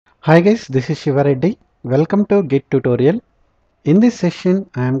Hi guys, this is Siva Reddy. Welcome to GIT tutorial. In this session,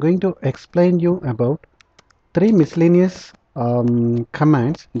 I am going to explain you about three miscellaneous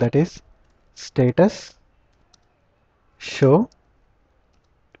commands, that is status, show,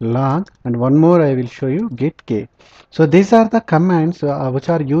 log, and one more I will show you, gitk. So these are the commands which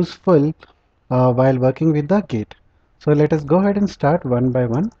are useful while working with the Git. So let us go ahead and start one by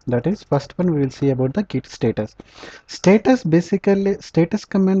one. That is, first one we will see about the Git status. Status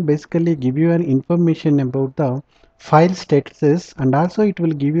command basically give you an information about the file statuses, and also it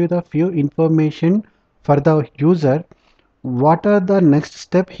will give you the few information for the user what are the next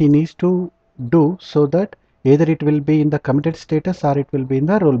step he needs to do, so that either it will be in the committed status or it will be in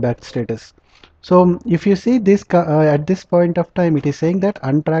the rollback status. So if you see this at this point of time, it is saying that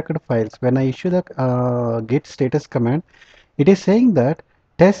untracked files. When I issue the git status command, it is saying that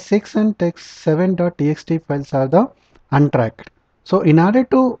test6 and test7.txt files are the untracked. So in order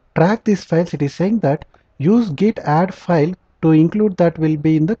to track these files, it is saying that use git add file to include that will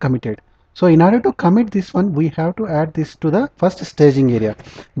be in the committed. So in order to commit this one, we have to add this to the first staging area.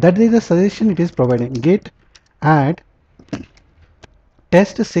 That is the suggestion it is providing. Git add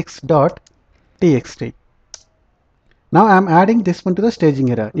test6.txt. Now I am adding this one to the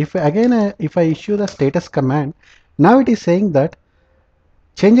staging area. If again if I issue the status command, now it is saying that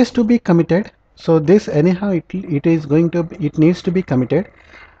changes to be committed. So this anyhow it is going to be, it needs to be committed.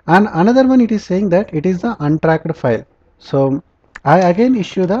 And another one, it is saying that it is the untracked file. So I again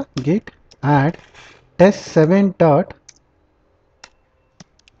issue the git add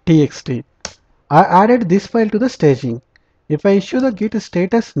test7.txt. I added this file to the staging. If I issue the git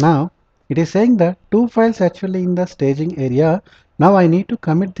status now, it is saying that two files actually in the staging area. Now I need to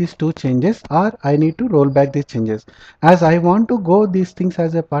commit these two changes, or I need to roll back these changes. As I want to go these things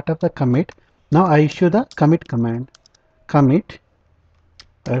as a part of the commit, now I issue the commit command. Commit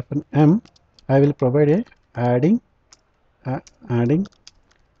 -m. I will provide a adding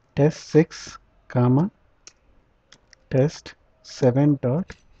test6 comma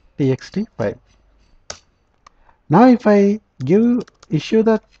test7.txt file. Now if I issue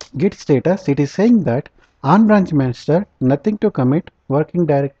the git status, it is saying that on branch master, nothing to commit, working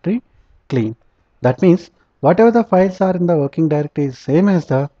directory clean. That means whatever the files are in the working directory is same as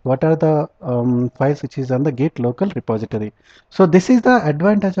the what are the files which is on the git local repository. So this is the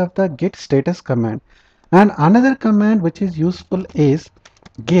advantage of the git status command. And another command which is useful is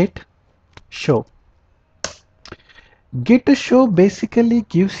git show. Git show basically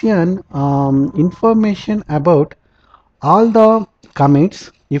gives you an information about all the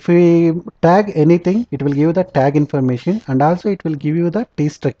commits. If we tag anything, it will give you the tag information, and also it will give you the T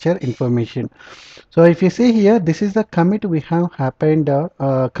structure information. So if you see here, this is the commit we have happened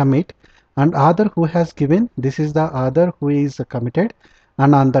commit, and other who has given, this is the other who is committed,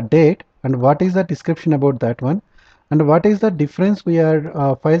 and on the date, and what is the description about that one, and what is the difference we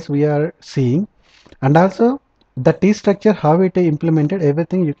are files we are seeing, and also the T structure, how it is implemented,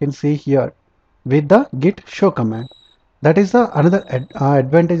 everything you can see here with the git show command. That is the another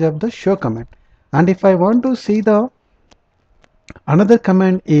advantage of the show command. And if I want to see the another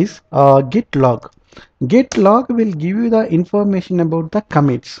command is git log. Git log will give you the information about the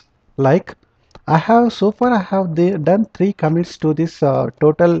commits. Like I have so far I have done 3 commits to this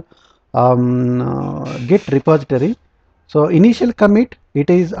total git repository. So initial commit, it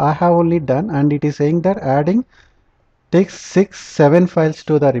is I have only done, and it is saying that adding takes 7 files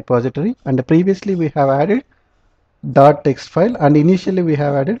to the repository, and previously we have added .text file, and initially we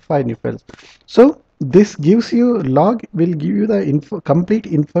have added 5 new files. So this gives you, log will give you the complete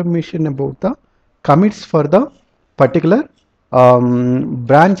information about the commits for the particular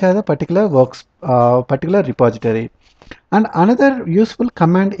branch or the particular particular repository. And another useful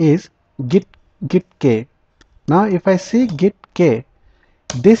command is gitk. Now if I see gitk,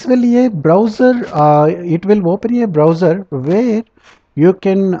 this will be a browser, it will open a browser where you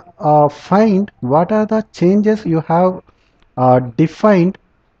can find what are the changes you have defined,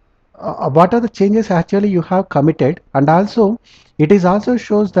 what are the changes actually you have committed, and also it is also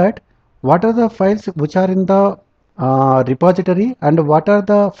shows that what are the files which are in the repository, and what are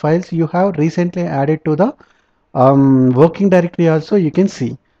the files you have recently added to the working directory also you can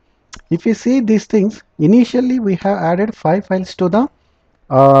see. If you see these things, initially we have added 5 files to the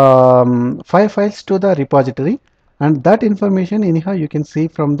 5 files to the repository, and that information anyhow you can see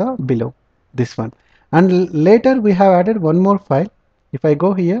from the below this one. And later we have added one more file. If I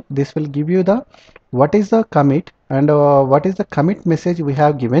go here, this will give you the what is the commit, and what is the commit message we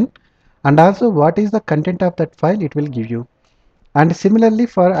have given, and also what is the content of that file it will give you. And similarly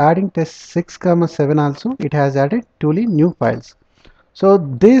for adding test 6, 7 also, it has added 2 new files. So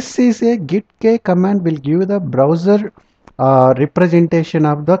this is a gitk command will give the browser representation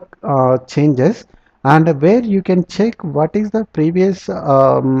of the changes, and where you can check what is the previous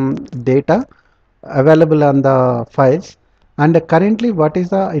data available on the files, and currently what is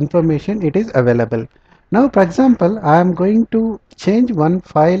the information it is available. Now for example, I am going to change one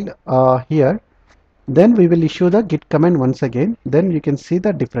file here, then we will issue the git command once again, then you can see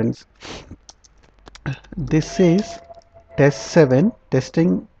the difference. This is test 7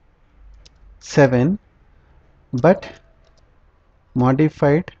 testing 7 but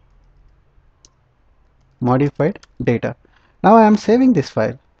modified data. Now I am saving this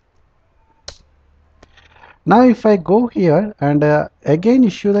file. Now if I go here and again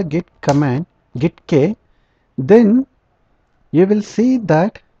issue the git command gitk, then you will see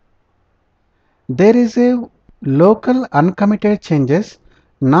that there is a local uncommitted changes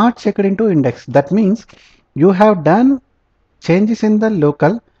not checked into index. That means you have done changes in the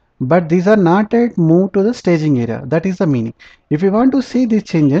local, but these are not yet moved to the staging area. That is the meaning. If you want to see these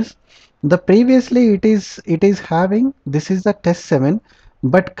changes, the previously it is having, this is the test 7,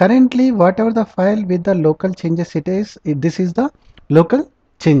 but currently whatever the file with the local changes this is the local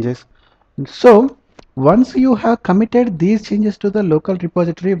changes. So once you have committed these changes to the local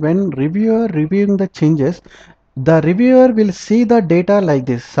repository, when reviewer reviewing the changes, the reviewer will see the data like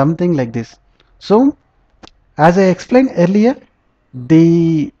this, something like this. So as I explained earlier,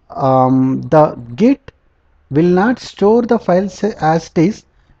 the Git will not store the files as it is.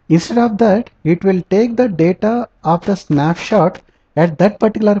 Instead of that, it will take the data of the snapshot at that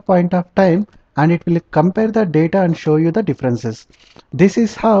particular point of time, and it will compare the data and show you the differences. This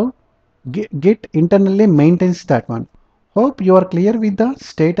is how Git internally maintains that one. Hope you are clear with the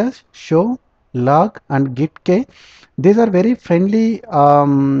status, show, log, and gitk. These are very friendly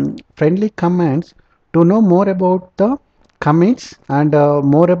commands to know more about the commits and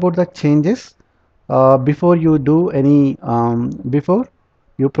more about the changes before you do any before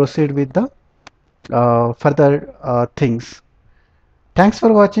you proceed with the further things. Thanks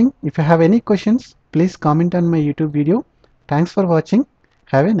for watching. If you have any questions, please comment on my YouTube video. Thanks for watching.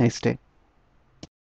 Have a nice day.